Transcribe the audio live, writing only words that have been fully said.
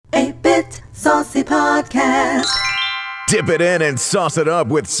Bit Saucy Podcast. Dip it in and sauce it up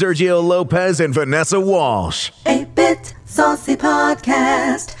with Sergio Lopez and Vanessa Walsh. A Bit Saucy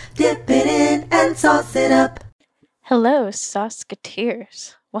Podcast. Dip it in and sauce it up. Hello,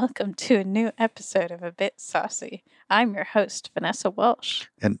 Sauceketeers. Welcome to a new episode of A Bit Saucy. I'm your host, Vanessa Walsh.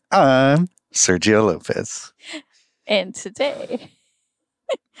 And I'm Sergio Lopez. And today,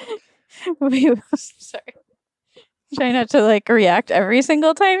 sorry. Try not to react every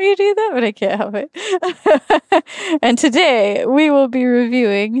single time you do that, but I can't help it. And today we will be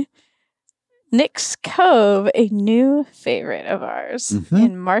reviewing Nick's Cove, a new favorite of ours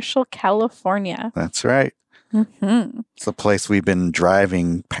in Marshall, California. That's right. It's the place we've been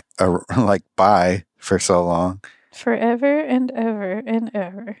driving by for so long. Forever and ever and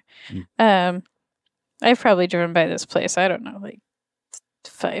ever. I've probably driven by this place, I don't know,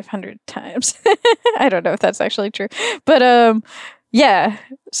 500 times. I don't know if that's actually true. But yeah.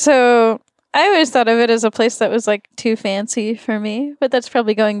 So I always thought of it as a place that was too fancy for me. But that's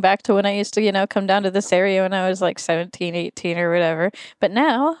probably going back to when I used to, come down to this area when I was 17, 18 or whatever. But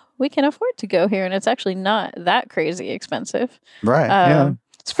now we can afford to go here and it's actually not that crazy expensive. Right. Yeah.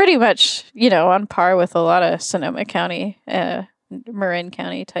 It's pretty much, on par with a lot of Sonoma County, Marin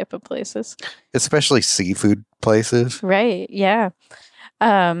County type of places. Especially seafood places. Right. Yeah.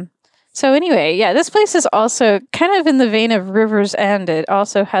 So anyway, yeah, this place is also kind of in the vein of River's End. It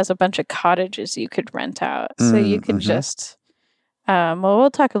also has a bunch of cottages you could rent out. So you can just, we'll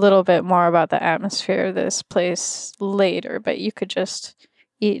talk a little bit more about the atmosphere of this place later, but you could just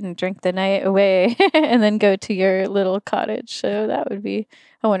eat and drink the night away and then go to your little cottage. So that would be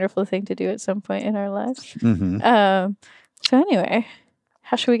a wonderful thing to do at some point in our lives. So anyway,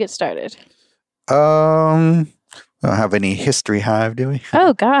 how should we get started? We don't have any History Hive, do we?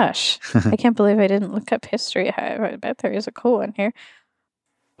 Oh, gosh. I can't believe I didn't look up History Hive. I bet there is a cool one here.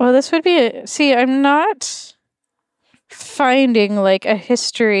 Well, this would be... See, I'm not finding, a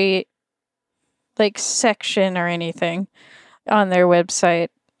history, section or anything on their website.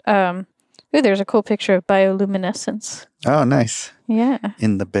 Ooh, there's a cool picture of bioluminescence. Oh, nice. Yeah.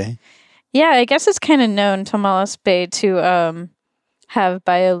 In the bay. Yeah, I guess it's kind of known, Tomales Bay, to... have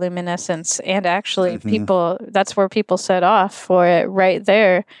bioluminescence, and actually that's where people set off for it right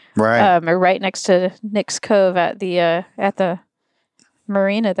there. Right. Or right next to Nick's Cove at the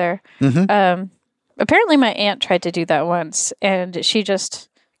marina there. Apparently my aunt tried to do that once and she just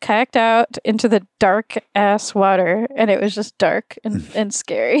kayaked out into the dark ass water and it was just dark and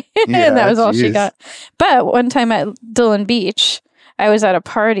scary. Yeah, and that was all she got. But one time at Dillon Beach, I was at a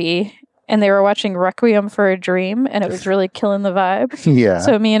party and they were watching Requiem for a Dream, and it was really killing the vibe. Yeah.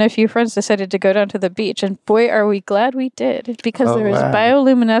 So me and a few friends decided to go down to the beach, and boy, are we glad we did, because there was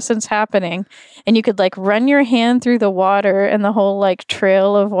bioluminescence happening, and you could run your hand through the water, and the whole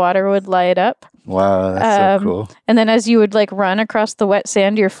trail of water would light up. Wow, that's so cool. And then as you would run across the wet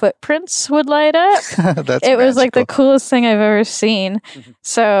sand, your footprints would light up. It was the coolest thing I've ever seen.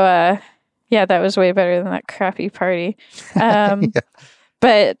 So yeah, that was way better than that crappy party. Yeah.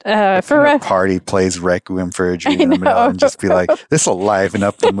 But for a party plays Requiem for a Dream and just be this will liven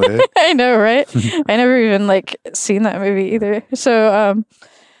up the mood. I know, right? I never even seen that movie either. So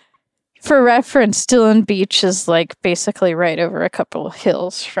for reference, Dillon Beach is basically right over a couple of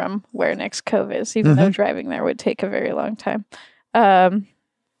hills from where Nick's Cove is, even though driving there would take a very long time.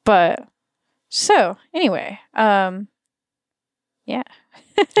 But so anyway, yeah.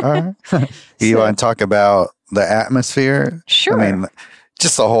 All right. You want to talk about the atmosphere? Sure. I mean,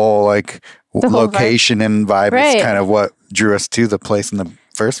 just the whole location vibe. And vibe is kind of what drew us to the place in the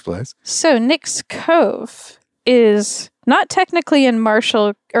first place. So Nick's Cove is not technically in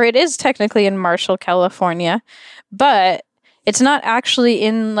Marshall, or it is technically in Marshall, California, but it's not actually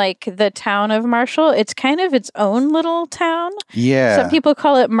in the town of Marshall. It's kind of its own little town. Yeah. Some people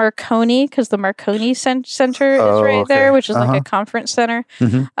call it Marconi because the Marconi Center is right there, which is a conference center,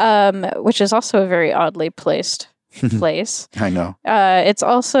 which is also a very oddly placed place. I know. It's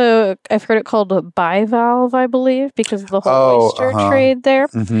also, I've heard it called a bivalve, I believe, because of the whole oyster trade there.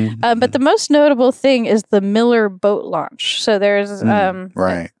 But the most notable thing is the Miller boat launch. So there's a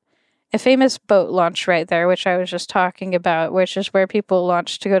famous boat launch right there, which I was just talking about, which is where people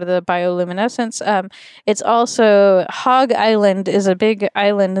launch to go to the bioluminescence. It's also Hog Island is a big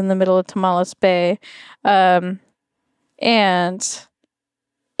island in the middle of Tomales Bay. And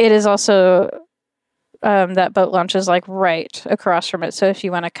it is also that boat launch is right across from it. So if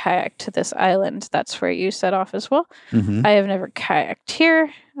you want to kayak to this island, that's where you set off as well. I have never kayaked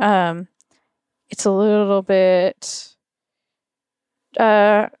here. It's a little bit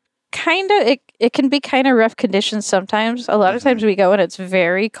it can be kind of rough conditions sometimes. A lot of times we go and it's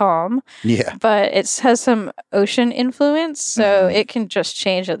very calm. Yeah. But it has some ocean influence, so it can just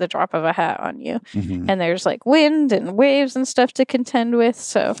change at the drop of a hat on you. And there's like wind and waves and stuff to contend with.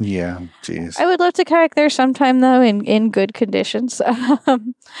 So yeah, geez. I would love to kayak there sometime though, in good conditions.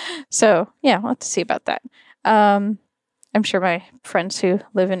 So yeah, we'll have to see about that. I'm sure my friends who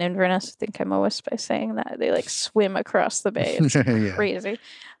live in Inverness think I'm a wuss by saying that. They like swim across the bay. It's crazy.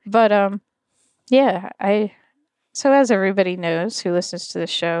 But so as everybody knows who listens to the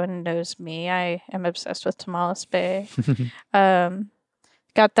show and knows me, I am obsessed with Tomales Bay.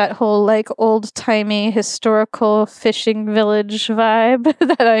 Got that whole like old-timey historical fishing village vibe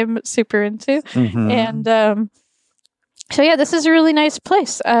that I'm super into. And so yeah, this is a really nice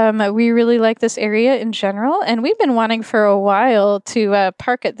place. We really like this area in general, and we've been wanting for a while to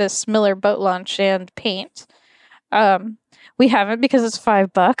park at this Miller boat launch and paint. We haven't because it's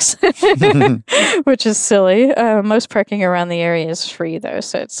 $5, which is silly. Most parking around the area is free though,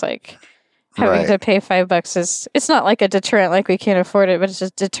 so it's like having to pay $5 it's not like a deterrent, like we can't afford it, but it's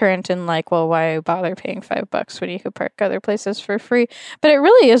just deterrent in like, well, why bother paying $5 when you could park other places for free? But it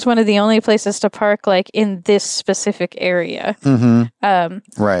really is one of the only places to park like in this specific area. And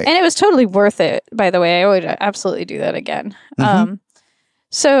it was totally worth it, by the way. I would absolutely do that again.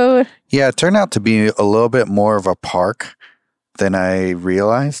 So yeah, it turned out to be a little bit more of a park than I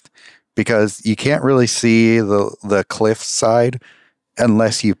realized, because you can't really see the cliff side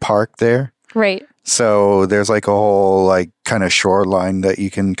unless you park there. Right. So there's like a whole like kind of shoreline that you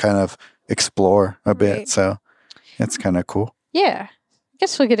can kind of explore a bit. So it's kind of cool. Yeah. I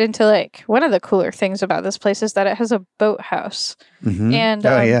guess we'll get into like one of the cooler things about this place is that it has a boathouse.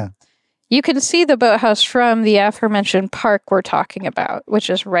 And you can see the boathouse from the aforementioned park we're talking about, which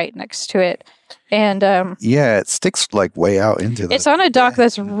is right next to it. And it sticks like way out into it's on a dock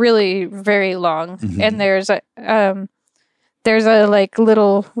that's really very long, and there's a like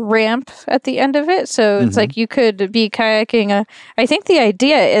little ramp at the end of it, so it's like you could be kayaking. I think the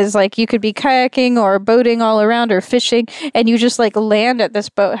idea is like you could be kayaking or boating all around or fishing, and you just like land at this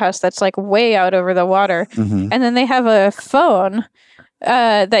boathouse that's like way out over the water, and then they have a phone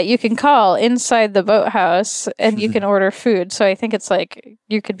that you can call inside the boathouse, and you can order food. So I think it's like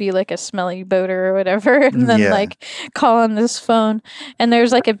you could be like a smelly boater or whatever, and then like call on this phone. And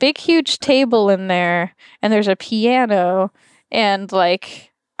there's like a big, huge table in there, and there's a piano, and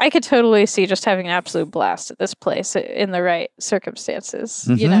like I could totally see just having an absolute blast at this place in the right circumstances,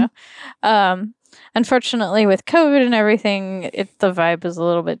 you know. Unfortunately, with COVID and everything, the vibe is a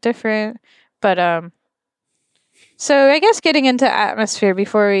little bit different, but so I guess getting into atmosphere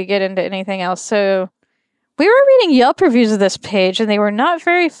before we get into anything else. So we were reading Yelp reviews of this page, and they were not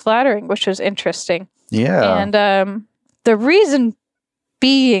very flattering, which was interesting. Yeah. And the reason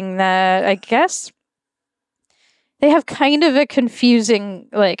being that I guess they have kind of a confusing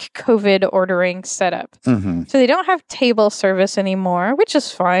like COVID ordering setup. So they don't have table service anymore, which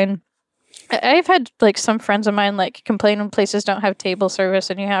is fine. I've had like some friends of mine like complain when places don't have table service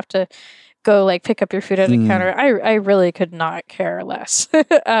and you have to go like pick up your food at a counter. I really could not care less.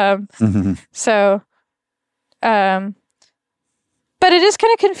 So, but it is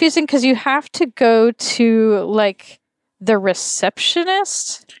kind of confusing because you have to go to like the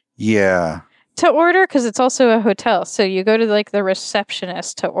receptionist. Yeah. To order, because it's also a hotel. So you go to like the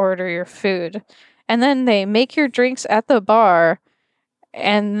receptionist to order your food, and then they make your drinks at the bar,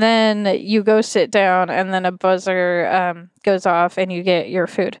 and then you go sit down, and then a buzzer goes off and you get your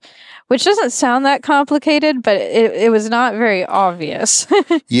food, which doesn't sound that complicated, but it was not very obvious.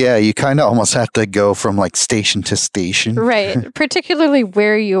 Yeah, you kind of almost have to go from like station to station. Right, particularly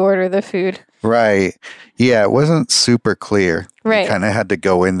where you order the food. Right. Yeah, it wasn't super clear. Right. You kind of had to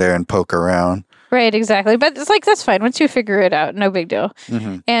go in there and poke around. Right, exactly. But it's like, that's fine. Once you figure it out, no big deal.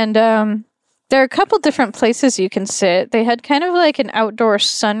 And there are a couple different places you can sit. They had kind of like an outdoor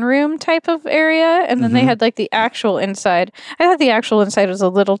sunroom type of area, and then they had like the actual inside. I thought the actual inside was a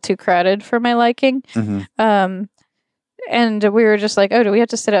little too crowded for my liking. And we were just like, oh, do we have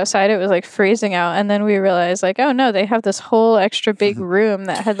to sit outside? It was like freezing out. And then we realized like, oh no, they have this whole extra big room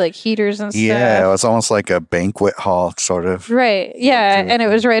that had like heaters and stuff. Yeah, it was almost like a banquet hall sort of. Right. Yeah. And it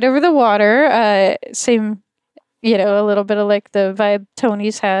was right over the water. Same, you know, a little bit of like the vibe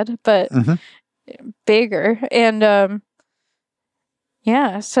Tony's had, but bigger. And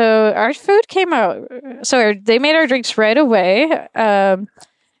yeah, so our food came out. So they made our drinks right away.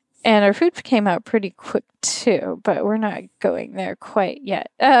 And our food came out pretty quick too, but we're not going there quite yet.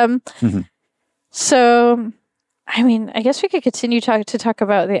 So, I mean, I guess we could continue to talk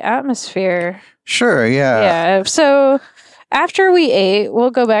about the atmosphere. Sure, yeah. Yeah. So, after we ate,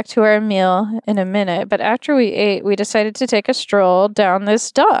 we'll go back to our meal in a minute, but after we ate, we decided to take a stroll down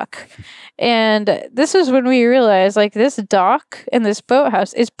this dock. And this is when we realized, like, this dock and this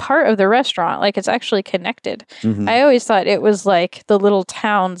boathouse is part of the restaurant. Like, it's actually connected. Mhm. I always thought it was like the little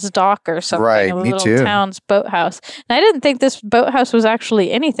town's dock or something. Right, the me little too. town's boathouse. And I didn't think this boathouse was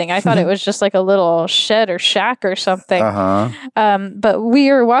actually anything. I thought it was just like a little shed or shack or something. But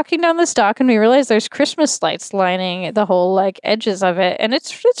we were walking down this dock and we realized there's Christmas lights lining the whole like edges of it. And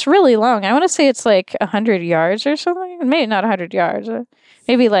it's really long. I want to say it's like 100 yards or something. Maybe not 100 yards.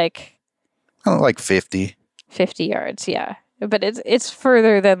 Maybe like... like 50. 50 yards, yeah. But it's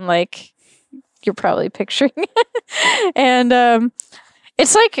further than like you're probably picturing. And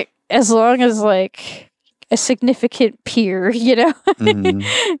it's like as long as like a significant pier, you know?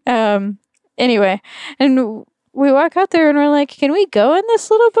 Mhm. Anyway, and we walk out there and we're like, can we go in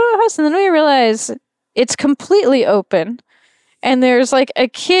this little boathouse? And then we realize it's completely open. And there's like a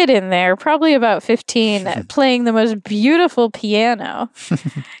kid in there, probably about 15, playing the most beautiful piano.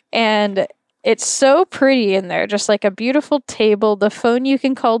 And it's so pretty in there, just like a beautiful table, the phone you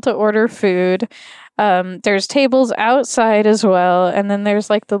can call to order food. There's tables outside as well. And then there's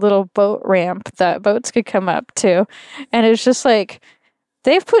like the little boat ramp that boats could come up to. And it's just like,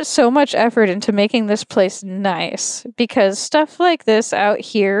 they've put so much effort into making this place nice, because stuff like this out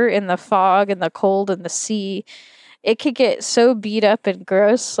here in the fog and the cold and the sea, it could get so beat up and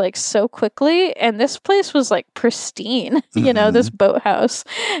gross like so quickly. And this place was like pristine, you know, this boathouse.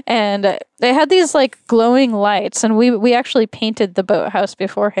 And they had these like glowing lights, and we actually painted the boathouse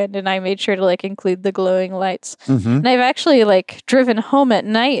beforehand, and I made sure to like include the glowing lights. And I've actually like driven home at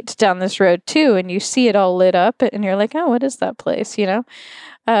night down this road too, and you see it all lit up and you're like, oh, what is that place, you know?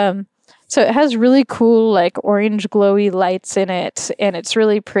 So it has really cool, like, orange glowy lights in it, and it's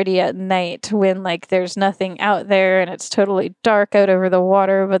really pretty at night when, like, there's nothing out there and it's totally dark out over the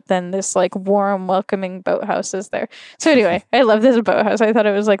water, but then this, like, warm, welcoming boathouse is there. So anyway, I love this boathouse. I thought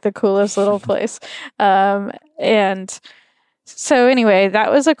it was, like, the coolest little place. And so anyway,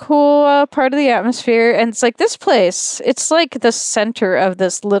 that was a cool part of the atmosphere. And it's like this place, it's like the center of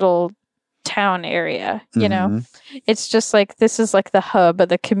this little town area, you know? It's just like, this is like the hub of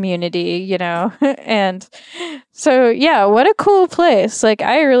the community, you know? And so, yeah, what a cool place. Like,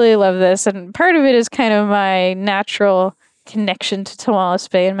 I really love this. And part of it is kind of my natural connection to Tomales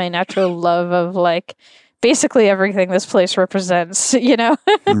Bay and my natural love of, like, basically everything this place represents, you know?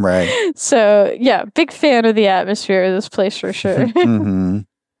 Right. So, yeah, big fan of the atmosphere of this place for sure.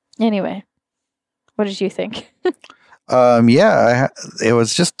 Anyway, what did you think? Yeah, it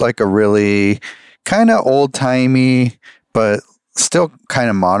was just like a really kind of old timey, but still kind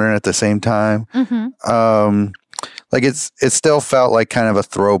of modern at the same time. Like it still felt like kind of a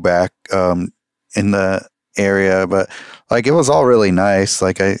throwback in the area, but like it was all really nice.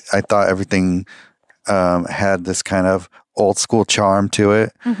 Like I thought everything had this kind of old school charm to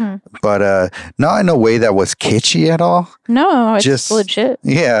it, but not in a way that was kitschy at all. No, it's just legit.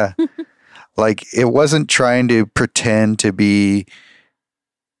 Yeah. Like, it wasn't trying to pretend to be,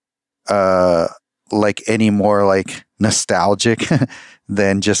 like, any more, like, nostalgic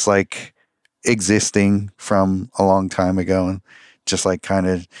than just, like, existing from a long time ago. And just, like, kind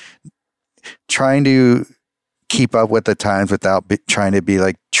of trying to keep up with the times without trying to be,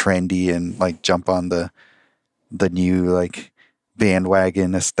 like, trendy and, like, jump on the new, like,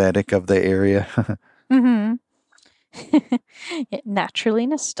 bandwagon aesthetic of the area. Naturally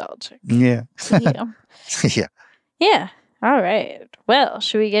nostalgic. Yeah. Yeah. Yeah. Yeah. All right. Well,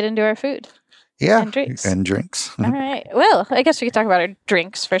 should we get into our food? Yeah. And drinks. All Mm-hmm. right. Well, I guess we could talk about our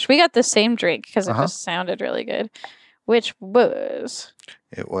drinks first. We got the same drink because it just sounded really good, which was...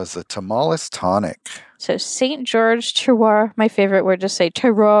 It was a Tomales tonic. So St. George Terroir, my favorite word to say,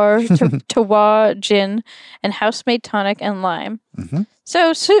 terroir gin, and house-made tonic and lime.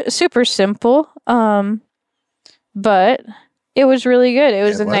 So super simple, but it was really good. It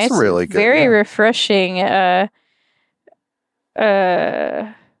was a nice, really good, very refreshing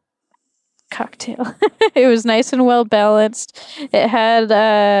cocktail. It was nice and well balanced. It had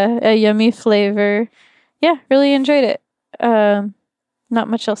a yummy flavor. Yeah, really enjoyed it. Not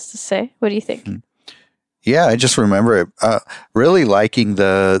much else to say. What do you think? Yeah, I just remember it. Really liking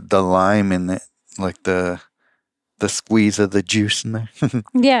the lime and the squeeze of the juice in there.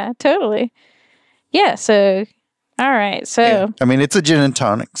 Yeah, totally. Yeah, so all right. So yeah. I mean, it's a gin and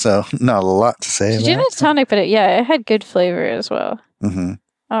tonic, so not a lot to say. Gin and tonic, but it had good flavor as well. Mm-hmm.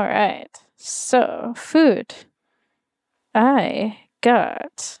 All right. So food. I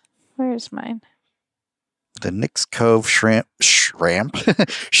got. Where's mine? The Nick's Cove shrimp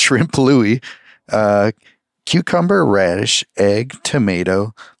Louis, cucumber, radish, egg,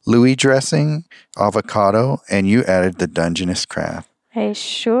 tomato, Louis dressing, avocado, and you added the Dungeness crab. I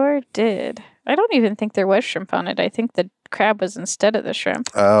sure did. I don't even think there was shrimp on it. I think the crab was instead of the shrimp.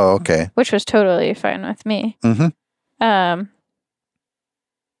 Oh, okay. Which was totally fine with me. Mm-hmm. Oh,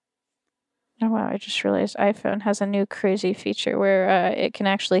 wow. I just realized iPhone has a new crazy feature where it can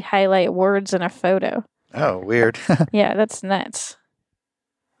actually highlight words in a photo. Oh, weird. Yeah, that's nuts.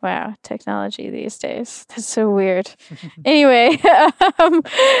 Wow, technology these days. That's so weird. Anyway,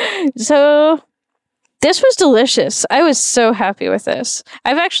 so this was delicious. I was so happy with this.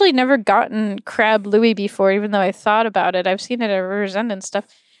 I've actually never gotten crab Louis before, even though I thought about it. I've seen it at River's End and stuff.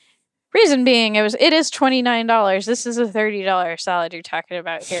 Reason being, it is $29. This is a $30 salad you're talking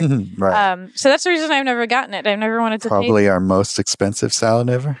about here. Right. So that's the reason I've never gotten it. I've never wanted to Probably our most expensive salad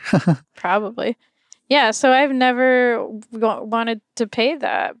ever. Probably. Yeah, so I've never wanted to pay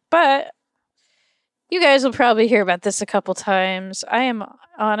that. But you guys will probably hear about this a couple times. I am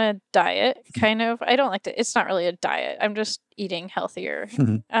on a diet, kind of. I don't like to... It's not really a diet. I'm just eating healthier.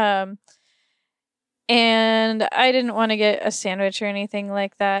 And I didn't want to get a sandwich or anything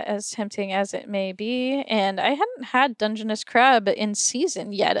like that, as tempting as it may be. And I hadn't had Dungeness crab in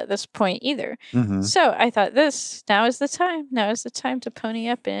season yet at this point either. So I thought now is the time. Now is the time to pony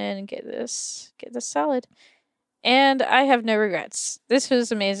up in and get this salad. And I have no regrets. This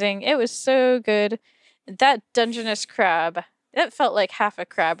was amazing. It was so good. That Dungeness crab, it felt like half a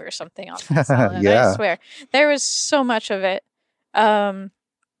crab or something on that salad. Yeah. I swear. There was so much of it.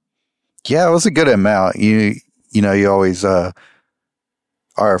 Yeah, it was a good amount. You always are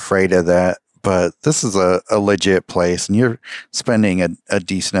afraid of that, but this is a legit place, and you're spending a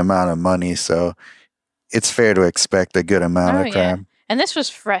decent amount of money, so it's fair to expect a good amount of crab. And this was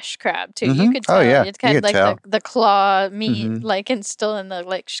fresh crab too. You could tell. Oh, yeah. It's kind of like the claw meat, and still in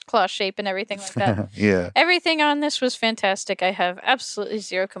the claw shape and everything like that. Yeah. Everything on this was fantastic. I have absolutely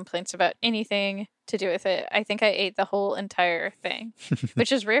zero complaints about anything to do with it. I think I ate the whole entire thing,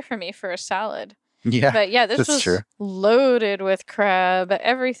 which is rare for me for a salad. Yeah. But yeah, this was true. loaded with crab.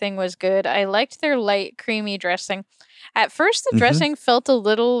 Everything was good. I liked their light, creamy dressing. At first, the dressing felt a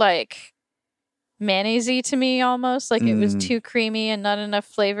little like mayonnaise-y to me almost, like it was too creamy and not enough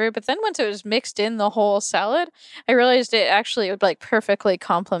flavor. But then once it was mixed in the whole salad, I realized it actually would like perfectly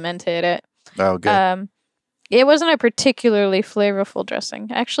complemented it. Oh, good. It wasn't a particularly flavorful dressing.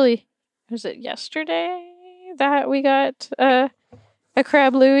 Actually, was it yesterday that we got a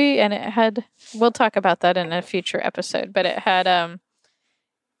crab Louis, and it had, we'll talk about that in a future episode, but it had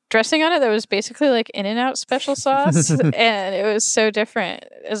dressing on it that was basically like In-N-Out special sauce, and it was so different.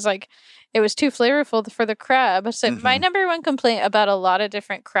 It was too flavorful for the crab. So my number one complaint about a lot of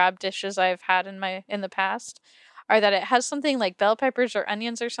different crab dishes I've had in the past are that it has something like bell peppers or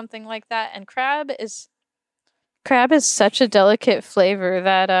onions or something like that, and crab is such a delicate flavor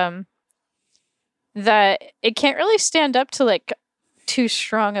that that it can't really stand up to like too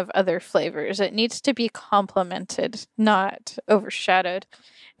strong of other flavors. It needs to be complemented, not overshadowed.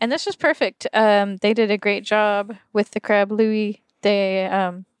 And this was perfect. They did a great job with the crab Louis. They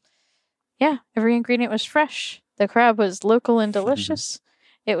every ingredient was fresh. The crab was local and delicious.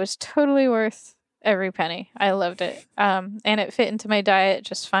 It was totally worth every penny. I loved it. And it fit into my diet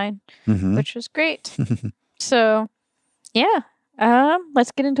just fine, which was great. So, yeah.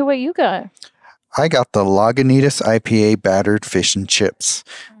 Let's get into what you got. I got the Lagunitas IPA battered fish and chips.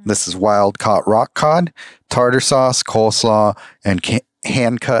 This is wild caught rock cod, tartar sauce, coleslaw, and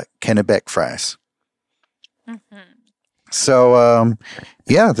hand-cut Kennebec fries. So,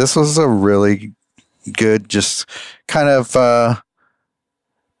 this was a really good, just kind of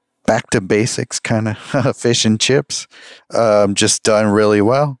back to basics kind of fish and chips. Just done really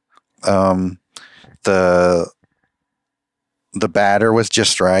well. The batter was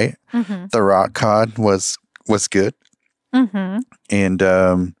just right. The rock cod was good. And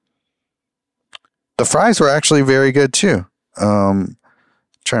the fries were actually very good too. Trying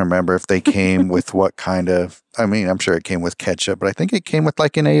to remember if they came with what kind of, I'm sure it came with ketchup, but I think it came with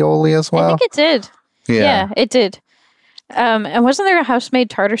like an aioli as well. I think it did. Yeah, it did. And wasn't there a house-made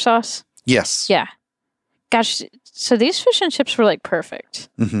tartar sauce? Yes. Yeah. Gosh, so these fish and chips were like perfect.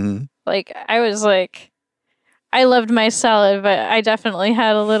 Like, I was like, I loved my salad, but I definitely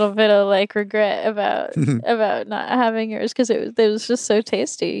had a little bit of like regret about not having yours because it was just so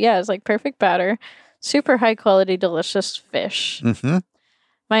tasty. Yeah, it was like perfect batter, super high quality, delicious fish.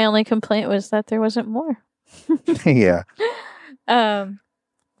 My only complaint was that there wasn't more. Yeah.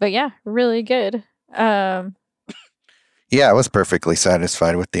 But yeah, really good. Yeah, I was perfectly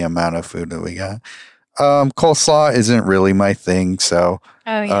satisfied with the amount of food that we got. Coleslaw isn't really my thing, so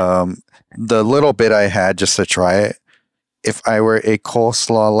the little bit I had just to try it, if I were a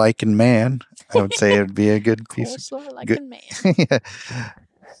coleslaw-liking man, I would say it would be a good piece. Coleslaw-liking man. Yeah.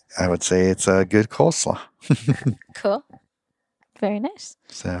 I would say it's a good coleslaw. Cool. Very nice.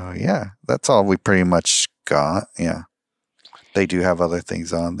 So, yeah, that's all we pretty much got. Yeah. They do have other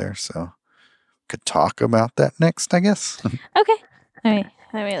things on there, so could talk about that next, I guess. Okay. Let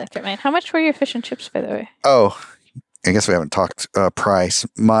me look at mine. How much were your fish and chips, by the way? Oh, I guess we haven't talked price.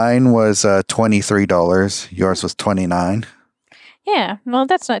 Mine was $23. Yours was $29. Yeah, well,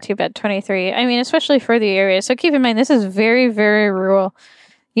 that's not too bad. 23. I mean, especially for the area. So keep in mind, this is very, very rural.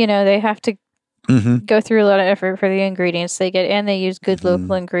 You know, they have to go through a lot of effort for the ingredients they get, and they use good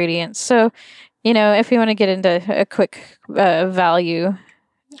local ingredients. So, you know, if you want to get into a quick value.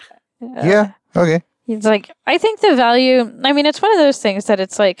 Yeah, okay. It's like, I think the value, I mean, it's one of those things that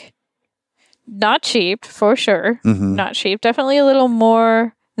it's like not cheap, for sure. Not cheap. Definitely a little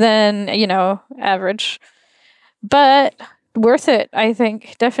more than, you know, average. But worth it, I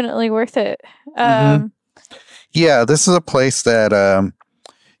think. Definitely worth it. Yeah, this is a place that,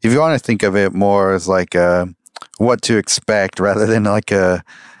 if you want to think of it more as like what to expect rather than like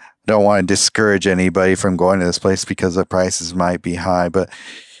don't want to discourage anybody from going to this place because the prices might be high, but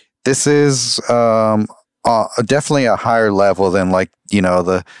this is definitely a higher level than like, you know,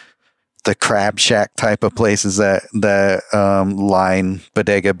 the Crab Shack type of places that line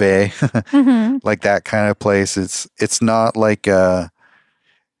Bodega Bay, like that kind of place. It's not like it's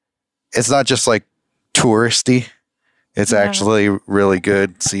not just like touristy. It's actually really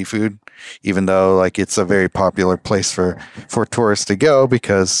good seafood, even though like it's a very popular place for tourists to go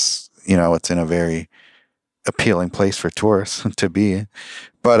because, you know, it's in a very appealing place for tourists to be.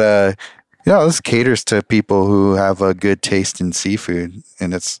 But you know, this caters to people who have a good taste in seafood,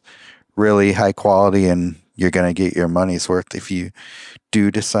 and it's really high quality, and you're going to get your money's worth if you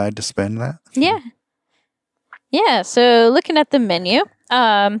do decide to spend that. Yeah, so looking at the menu,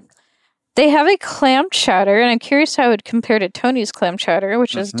 they have a clam chowder, and I'm curious how it would compare to Tony's clam chowder,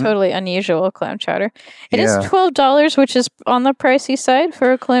 which is totally unusual clam chowder. It is $12, which is on the pricey side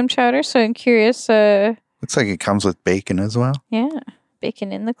for a clam chowder, so I'm curious. Looks like it comes with bacon as well. Yeah,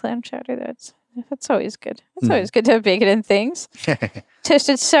 bacon in the clam chowder. That's always good. It's always good to have bacon in things.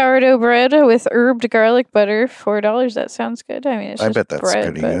 Toasted sourdough bread with herbed garlic butter, $4. That sounds good. I mean, it's just I bet that's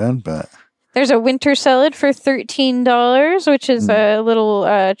bread, pretty good, but... There's a winter salad for $13, which is a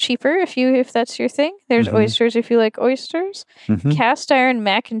little cheaper if that's your thing. There's oysters if you like oysters. Cast iron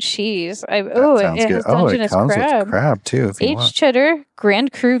mac and cheese. It has Dungeness crab. With crab too. Aged cheddar,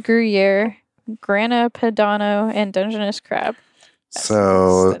 Grand Cru Gruyere, Grana Padano, and Dungeness crab.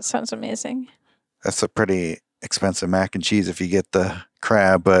 That sounds amazing. That's a pretty expensive mac and cheese if you get the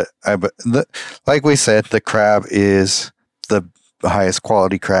crab, but like we said, the crab is the highest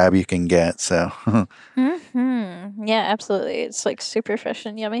quality crab you can get. So, yeah, absolutely. It's like super fresh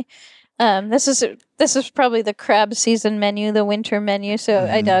and yummy. This is probably the crab season menu, the winter menu. So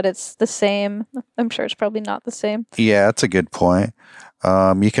I doubt it's the same. I'm sure it's probably not the same. Yeah, that's a good point.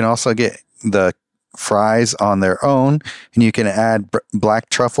 You can also get the fries on their own, and you can add black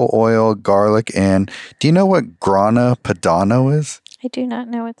truffle oil, garlic, and do you know what Grana Padano is? I do not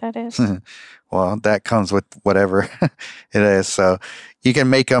know what that is. Well, that comes with whatever it is. So you can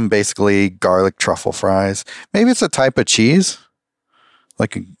make them basically garlic truffle fries. Maybe it's a type of cheese,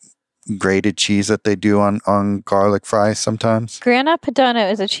 like a grated cheese that they do on garlic fries sometimes. Grana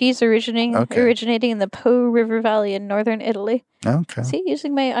Padano is a cheese originating in the Po River Valley in northern Italy. Okay. See,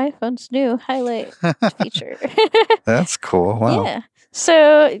 using my iPhone's new highlight feature. That's cool. Wow. Yeah.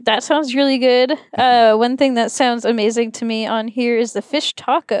 So that sounds really good. One thing that sounds amazing to me on here is the fish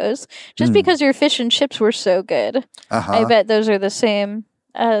tacos. Just because your fish and chips were so good. I bet those are the same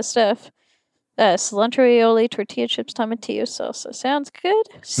stuff. Cilantro aioli, tortilla chips, tomatillo salsa. Sounds good.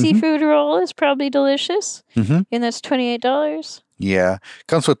 Seafood roll is probably delicious. And that's $28. Yeah.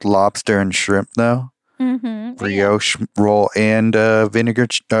 Comes with lobster and shrimp, though. Brioche roll and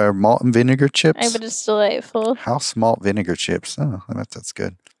malt and vinegar chips. I bet it's delightful. House malt vinegar chips. Oh, I bet that's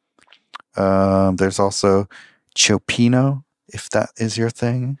good. There's also Chopino, if that is your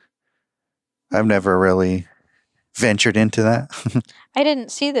thing. I've never really ventured into that. I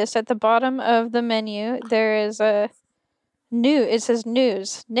didn't see this. At the bottom of the menu, there is it says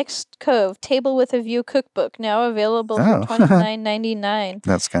news. Next Cove, Table with a View cookbook, now available for $29.99.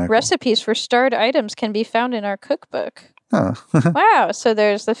 That's kind of Recipes for starred items can be found in our cookbook. Oh. Wow. So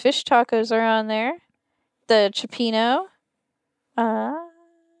there's the fish tacos are on there. The chipino.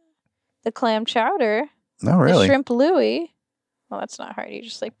 The clam chowder. Oh, really? The shrimp Louis. Well, that's not hard. You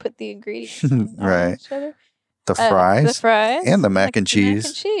just like put the ingredients on Right. each other. The fries. And the mac and cheese. Mac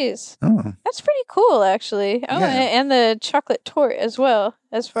and cheese. Oh, That's pretty cool, actually. Oh, Yeah. and the chocolate torte as well.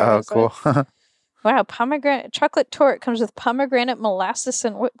 As far as cool. wow, pomegranate chocolate torte comes with pomegranate molasses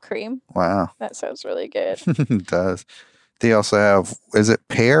and whipped cream. Wow. That sounds really good. It does. They also have, is it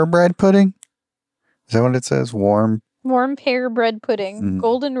pear bread pudding? Is that what it says? Warm pear bread pudding,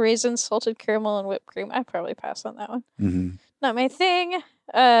 golden raisins, salted caramel, and whipped cream. I'd probably pass on that one. Mm-hmm. Not my thing.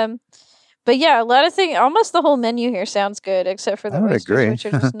 But yeah, a lot of things. Almost the whole menu here sounds good, except for the I would oysters, agree. which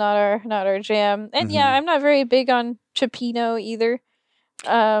are just not our jam. And yeah, I'm not very big on cioppino either.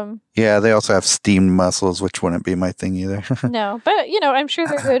 Yeah, they also have steamed mussels, which wouldn't be my thing either. No, but I'm sure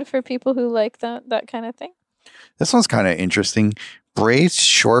they're good for people who like that kind of thing. This one's kind of interesting. Braised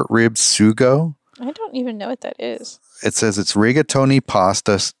short rib sugo. I don't even know what that is. It says it's rigatoni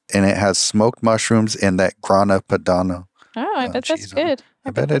pasta, and it has smoked mushrooms and that grana padano. Oh, I bet that's cheese on it. good.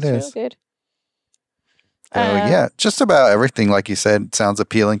 I bet it that's is. Real good. Yeah, just about everything, like you said, sounds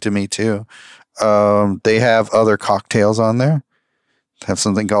appealing to me too. They have other cocktails on there. They have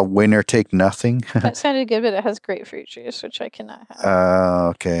something called Winner Take Nothing. That sounded good, but it has grapefruit juice, which I cannot have.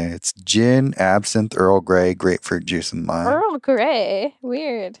 Okay. It's gin, absinthe, Earl Grey, grapefruit juice, and lime. Earl Grey,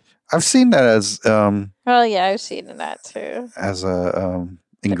 weird. I've seen that as Well, yeah, I've seen that too. as a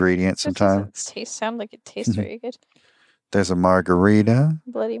ingredient It sometimes. doesn't sound like it tastes very good. There's a margarita,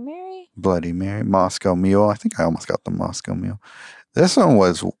 Bloody Mary. Bloody Mary, Moscow Mule. I think I almost got the Moscow Mule. This one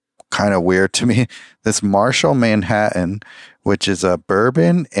was kind of weird to me. This Marshall Manhattan, which is a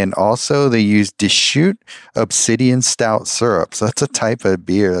bourbon, and also they use Deschutes Obsidian Stout syrup. So that's a type of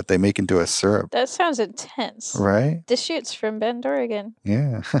beer that they make into a syrup. That sounds intense. Right? Deschutes from Bend, Oregon.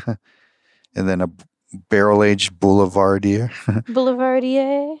 Yeah. And then a barrel-aged Boulevardier.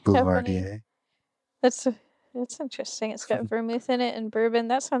 Boulevardier. How funny. Boulevardier. That's interesting. It's got vermouth in it and bourbon.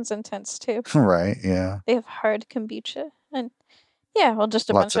 That sounds intense too. Right, yeah. They have hard kombucha and just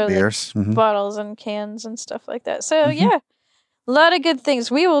a Lots bunch of beers. like, bottles and cans and stuff like that. So yeah, a lot of good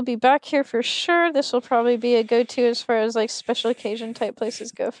things. We will be back here for sure. This will probably be a go-to as far as like special occasion type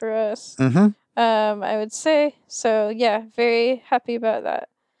places go for us. I would say so. Yeah, very happy about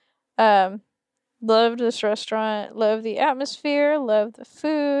that. Loved this restaurant. Love the atmosphere. Love the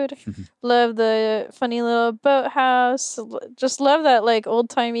food. Love the funny little boathouse. Just love that like old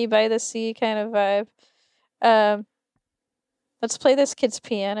timey by the sea kind of vibe. Let's play this kid's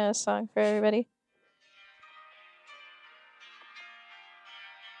piano song for everybody.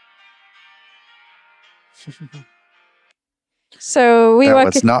 So we that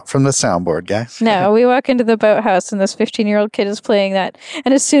walk. was not from the soundboard, guys. No, we walk into the boathouse and this 15-year-old kid is playing that.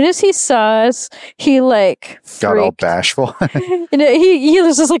 And as soon as he saw us, he like got all freaked. bashful. And he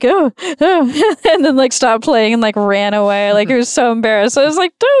was just like, oh, and then like stopped playing and like ran away. Like he was so embarrassed. I was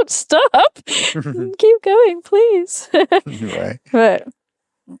like, don't stop. Keep going, please. Right. But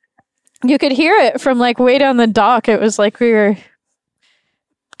you could hear it from like way down the dock. It was like we were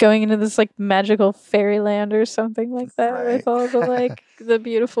going into this like magical fairyland or something like that, right, with all the like the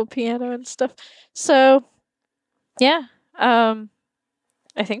beautiful piano and stuff. So yeah, I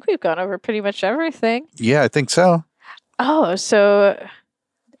think we've gone over pretty much everything. Yeah, I think so. Oh, so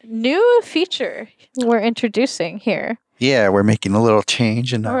new feature we're introducing here. Yeah, we're making a little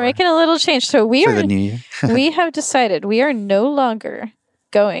change, and We're making a little change. So for the new year. we have decided we are no longer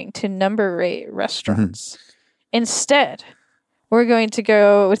going to number rate restaurants. Instead, we're going to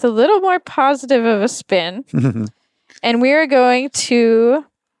go with a little more positive of a spin, and we are going to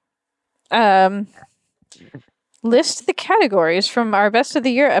list the categories from our Best of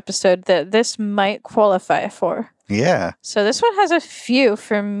the Year episode that this might qualify for. Yeah. So this one has a few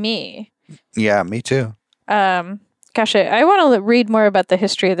for me. Yeah, me too. Gosh, I want to read more about the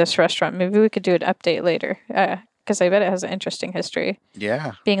history of this restaurant. Maybe we could do an update later, because I bet it has an interesting history.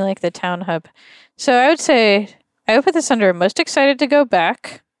 Yeah. Being like the town hub. So I would say I would put this under most excited to go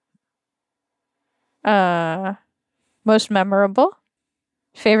back. Most memorable.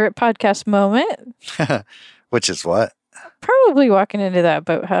 Favorite podcast moment. Which is what? Probably walking into that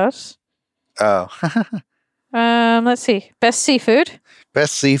boathouse. Oh. Let's see. Best seafood.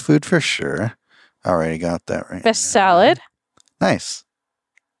 Best seafood for sure. Already got that right. Best salad. Nice.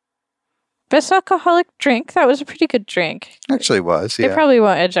 Best alcoholic drink. That was a pretty good drink. Actually was, yeah. It probably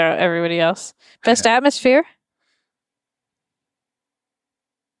won't edge out everybody else. Best atmosphere.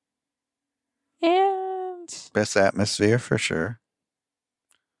 And Best atmosphere for sure.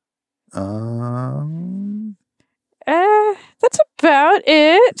 That's about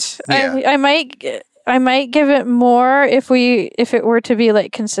it. Yeah. I might give it more if it were to be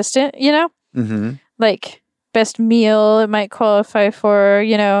like consistent, you know? Mm-hmm. Like best meal it might qualify for,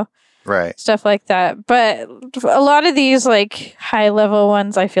 Right. stuff like that. But a lot of these like high level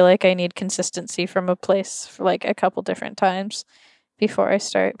ones, I feel like I need consistency from a place for like a couple different times before I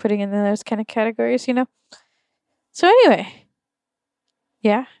start putting in those kind of categories, So anyway,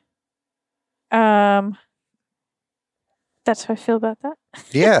 yeah. That's how I feel about that.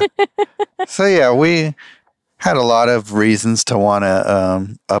 Yeah. So yeah, we had a lot of reasons to want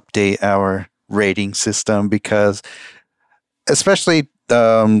to update our rating system because, especially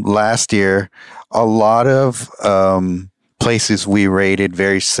last year, a lot of places we rated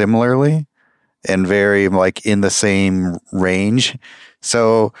very similarly and very like in the same range.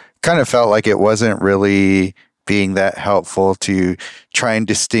 So kind of felt like it wasn't really being that helpful to try and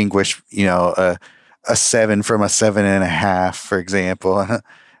distinguish, a 7 from a 7.5, for example.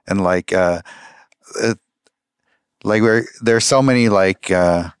 And there's so many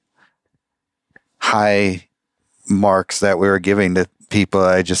high marks that we were giving to people.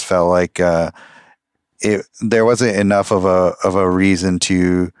 I just felt like there wasn't enough of a reason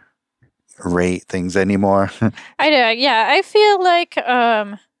to rate things anymore. I do. Yeah, I feel like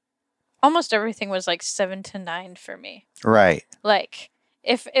almost everything was like 7 to 9 for me. Right. Like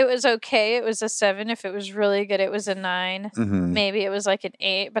if it was okay, it was a 7. If it was really good, it was a 9. Mm-hmm. Maybe it was like an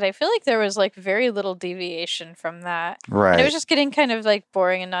 8. But I feel like there was like very little deviation from that. Right. And it was just getting kind of like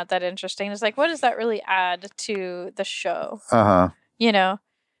boring and not that interesting. It's like, what does that really add to the show?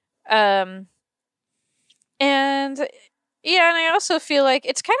 And yeah, and I also feel like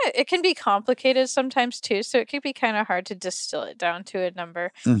it can be complicated sometimes too. So it can be kind of hard to distill it down to a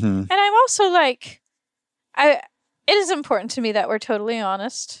number. Mm-hmm. And I'm also like, it is important to me that we're totally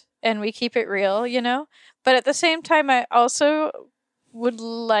honest and we keep it real, But at the same time, I also would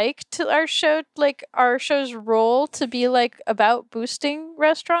like our show's role to be like about boosting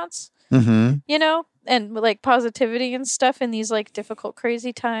restaurants, Mm-hmm. And like positivity and stuff in these like difficult,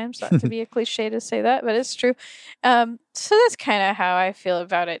 crazy times. Not to be a cliche to say that, but it's true. So that's kind of how I feel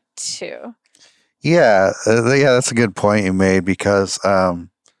about it too. Yeah, that's a good point you made because the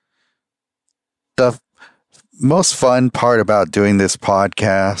most fun part about doing this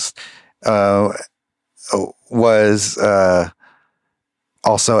podcast was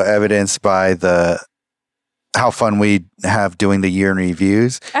also evidenced by how fun we have doing the year in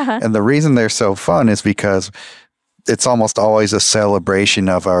reviews. Uh-huh. And the reason they're so fun is because it's almost always a celebration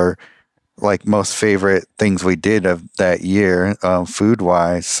of our like most favorite things we did of that year, food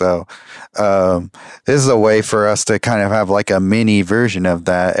wise. So this is a way for us to kind of have like a mini version of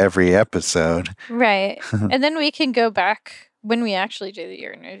that every episode. Right. And then we can go back when we actually do the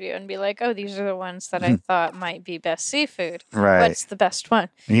year in review and be like, oh, these are the ones that I thought might be best seafood. Right. What's the best one?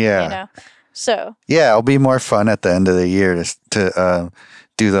 Yeah. So yeah, it'll be more fun at the end of the year to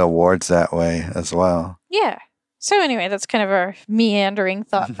do the awards that way as well. Yeah. So anyway, that's kind of our meandering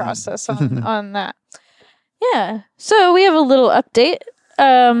thought process on that. Yeah. So we have a little update.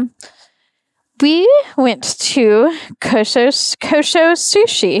 We went to Kosho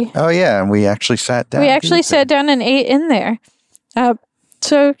Sushi. Oh yeah, and we actually sat down. We actually sat down and ate in there.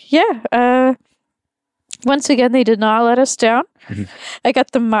 So yeah. Once again, they did not let us down. I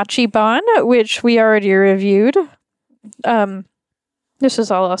got the machi ban, which we already reviewed. This is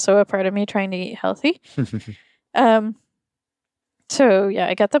all also a part of me trying to eat healthy. So yeah,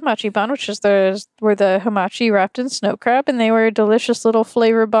 I got the machi ban, which were the hamachi wrapped in snow crab, and they were delicious little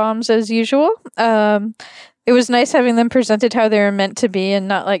flavor bombs as usual. It was nice having them presented how they were meant to be and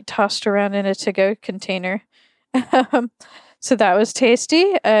not like tossed around in a to-go container. So that was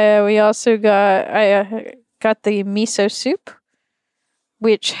tasty. We also got the miso soup,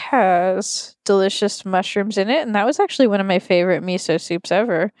 which has delicious mushrooms in it, and that was actually one of my favorite miso soups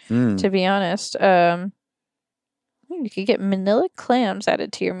ever, to be honest. You could get manila clams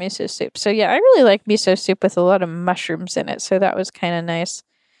added to your miso soup. So yeah, I really like miso soup with a lot of mushrooms in it, so that was kind of nice.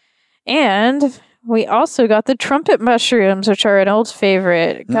 And we also got the trumpet mushrooms, which are an old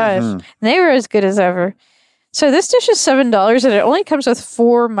favorite. Gosh, they were as good as ever. So this dish is $7, and it only comes with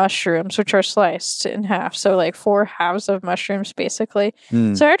 4 mushrooms, which are sliced in half. So like 4 halves of mushrooms, basically.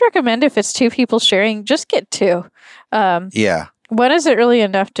 So I'd recommend if it's 2 people sharing, just get 2. Yeah. One isn't really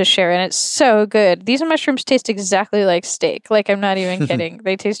enough to share, and it's so good. These mushrooms taste exactly like steak. Like, I'm not even kidding.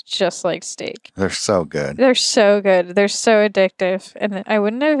 They taste just like steak. They're so good. They're so good. They're so addictive. And I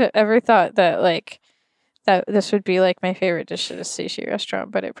wouldn't have ever thought that this would be like my favorite dish at a sushi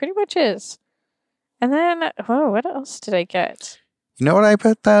restaurant, but it pretty much is. And then, what else did I get? You know what I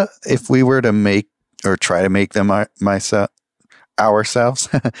bet that if we were to make or try to make them ourselves,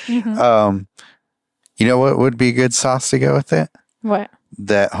 you know what would be a good sauce to go with it? What?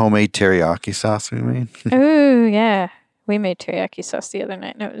 that homemade teriyaki sauce we made. Oh, yeah. We made teriyaki sauce the other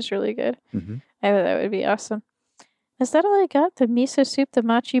night, and it was really good. Mm-hmm. I thought that would be awesome. Is that all I got? The miso soup, the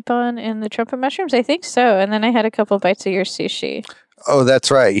machi bun, and the trumpet mushrooms? I think so. And then I had a couple bites of your sushi. Oh,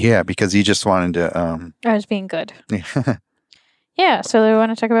 that's right. Yeah, because you just wanted to... I was being good. Yeah. Yeah, so do we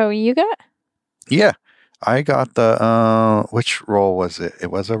want to talk about what you got? Yeah. I got the... which roll was it?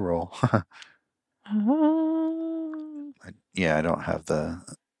 It was a roll. Yeah, I don't have the...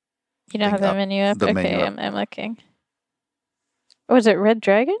 You don't have the menu up? The okay, menu up. I'm looking. Was it Red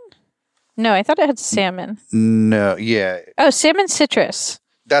Dragon? No, I thought it had salmon. No, yeah. Oh, salmon citrus.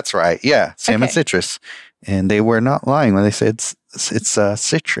 That's right. Yeah, salmon Okay. citrus. And they were not lying when they said it's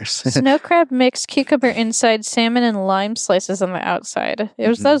citrus. Snow crab mix, cucumber inside, salmon and lime slices on the outside. It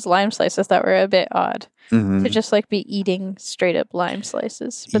was those lime slices that were a bit odd. To just like be eating straight up lime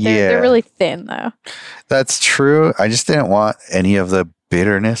slices. But they're really thin though. That's true. I just didn't want any of the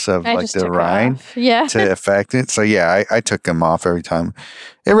bitterness of I like just the took it rind off. Yeah. to affect it. So yeah, I took them off every time.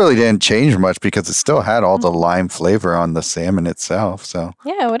 It really didn't change much because it still had all the lime flavor on the salmon itself. So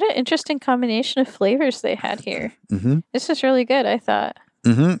Yeah, what an interesting combination of flavors they had here. This is really good, I thought.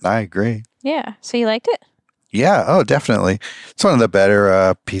 I agree. Yeah. So you liked it? Yeah. Oh, definitely. It's one of the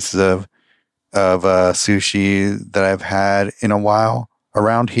better pieces of sushi that I've had in a while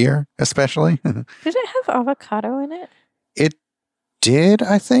around here, especially. Did it have avocado in it? It did,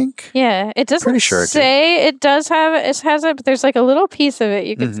 I think. Yeah, it doesn't Pretty sure it say it does have it. It has it, but there's like a little piece of it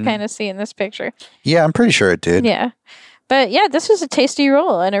you can kind of see in this picture. Yeah, I'm pretty sure it did. Yeah. But yeah, this was a tasty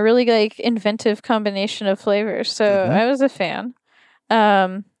roll and a really like inventive combination of flavors. So I was a fan.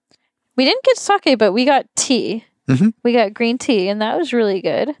 We didn't get sake, but we got tea. We got green tea, and that was really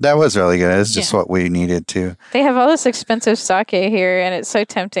good. That was really good. It's just what we needed to. They have all this expensive sake here, and it's so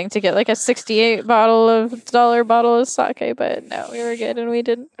tempting to get like a $68 bottle of sake, but no, we were good, and we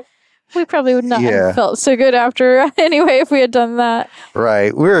didn't. We probably would not have felt so good after anyway if we had done that.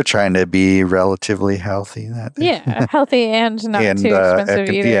 Right. We were trying to be relatively healthy that day. Yeah, healthy and not too expensive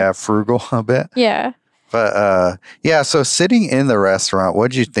either. Yeah, frugal a bit. Yeah. But yeah, so sitting in the restaurant,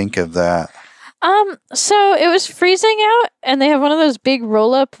 what'd you think of that? So it was freezing out, and they have one of those big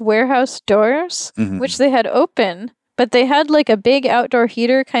roll-up warehouse doors, which they had open, but they had like a big outdoor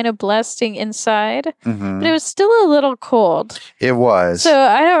heater kind of blasting inside, but it was still a little cold. It was. So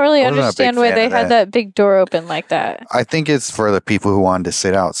I don't really Wasn't a big understand why fan they of had that big door open like that. I think it's for the people who wanted to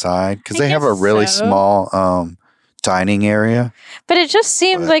sit outside because I they have a guess really so. small dining area. But it just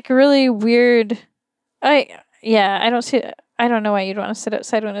seemed like really weird. I don't know why you'd want to sit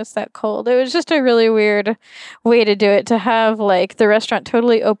outside when it's that cold. It was just a really weird way to do it, to have like the restaurant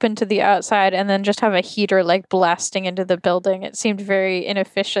totally open to the outside and then just have a heater like blasting into the building. It seemed very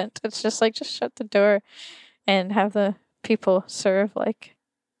inefficient. It's just like, just shut the door and have the people serve, like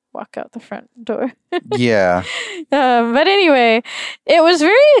walk out the front door. Yeah. But anyway, it was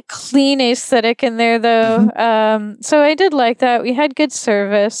very clean aesthetic in there though. So I did like that. We had good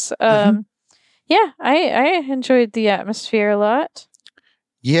service. Yeah, I enjoyed the atmosphere a lot.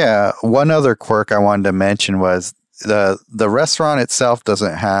 Yeah. One other quirk I wanted to mention was the restaurant itself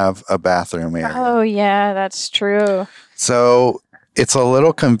doesn't have a bathroom area. Oh, yeah, that's true. So it's a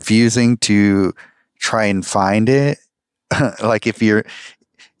little confusing to try and find it. Like if you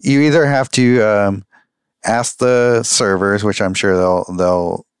either have to ask the servers, which I'm sure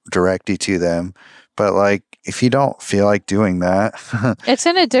they'll direct you to them, but like if you don't feel like doing that, it's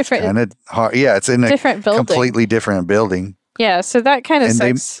in a different kind of hard. Yeah, it's in different building. Completely different building. Yeah, so that kind of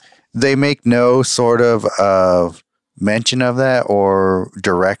sucks. They make no sort of mention of that or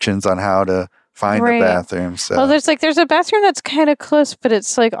directions on how to find a bathroom. So well, there's a bathroom that's kind of close, but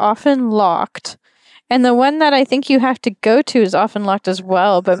it's like often locked. And the one that I think you have to go to is often locked as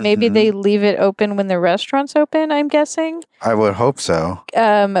well, but maybe they leave it open when the restaurant's open, I'm guessing. I would hope so.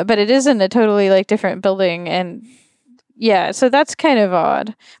 But it is in a totally like different building, and yeah, so that's kind of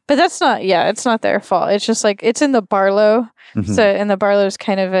odd. But that's not, it's not their fault. It's just like, it's in the Barlow. So, and the Barlow is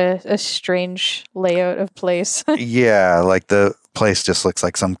kind of a strange layout of place. Yeah, like the place just looks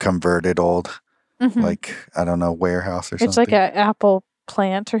like some converted old, like, I don't know, warehouse or something. It's like an Apple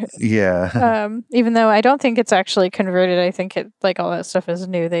plant or even though I don't think it's actually converted. I think it like all that stuff is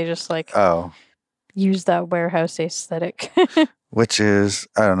new. They just like use that warehouse aesthetic. Which is,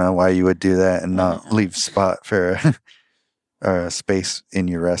 I don't know why you would do that and not leave spot for a space in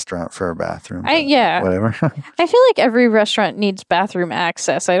your restaurant for a bathroom. Whatever. I feel like every restaurant needs bathroom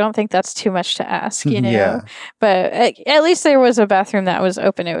access. I don't think that's too much to ask, you know. Yeah. But at least there was a bathroom that was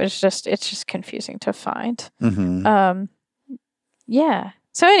open. It's just confusing to find. Yeah.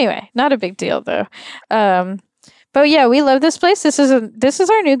 So anyway, not a big deal though. But yeah, we love this place. This is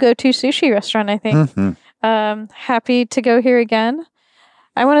our new go-to sushi restaurant, I think. Happy to go here again.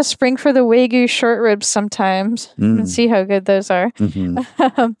 I want to spring for the Wagyu short ribs sometimes and see how good those are.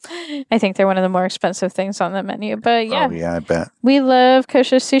 I think they're one of the more expensive things on the menu. But yeah. Oh, yeah, I bet. We love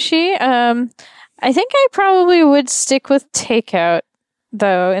kosher sushi. I think I probably would stick with takeout,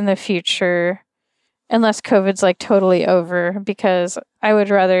 though, in the future. Unless COVID's like totally over, because I would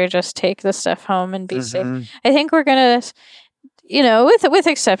rather just take the stuff home and be safe. I think we're going to... with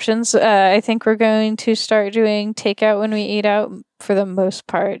exceptions, I think we're going to start doing takeout when we eat out for the most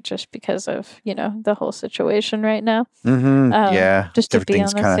part, just because of, the whole situation right now. Just to be on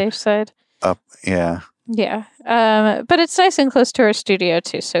the safe side. Up, yeah. Yeah. But it's nice and close to our studio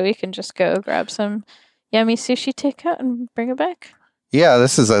too, so we can just go grab some yummy sushi takeout and bring it back. Yeah,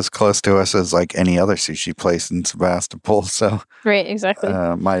 this is as close to us as like any other sushi place in Sebastopol, so right, exactly.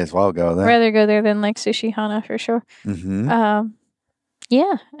 Might as well go there. Rather go there than like Sushi Hana for sure.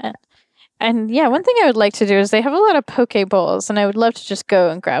 Yeah. And yeah, one thing I would like to do is they have a lot of poke bowls, and I would love to just go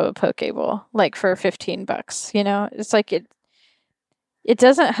and grab a poke bowl, like for $15. It's like it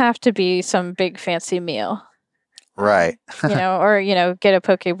doesn't have to be some big fancy meal. Right. Or get a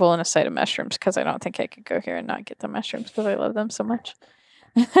poke bowl and a side of mushrooms, because I don't think I could go here and not get the mushrooms because I love them so much.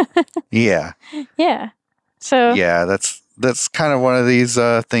 Yeah. Yeah. So yeah, that's kind of one of these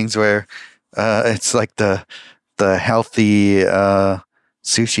things where it's like the healthy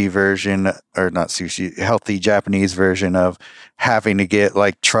sushi version, or not sushi, healthy Japanese version of having to get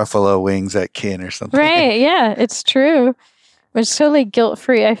like truffalo wings at Kin or something. Right. Yeah, it's true. It's totally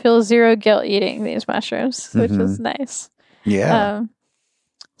guilt-free. I feel zero guilt eating these mushrooms, which is nice. Yeah.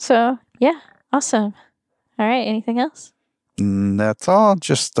 So, yeah. Awesome. All right. Anything else? That's all.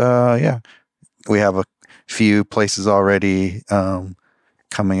 Just, yeah. We have a few places already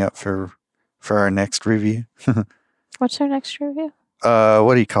coming up for our next review. What's our next review?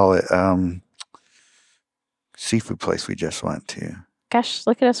 What do you call it? Seafood place we just went to. Gosh,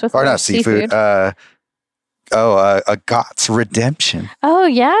 look at us with or not seafood. A Gott's Redemption. Oh,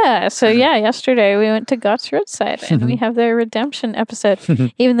 yeah. So, yeah, yesterday we went to Gott's Roadside and we have their redemption episode,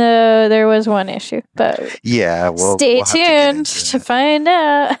 even though there was one issue. But yeah, stay tuned to find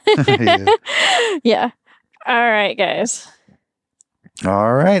out. Yeah. All right, guys.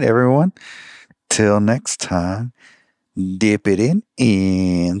 All right, everyone. Till next time, dip it in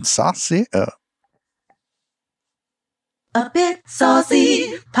and sauce it up. A Bit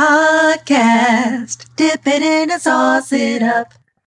Saucy Podcast. Dip it in and sauce it up.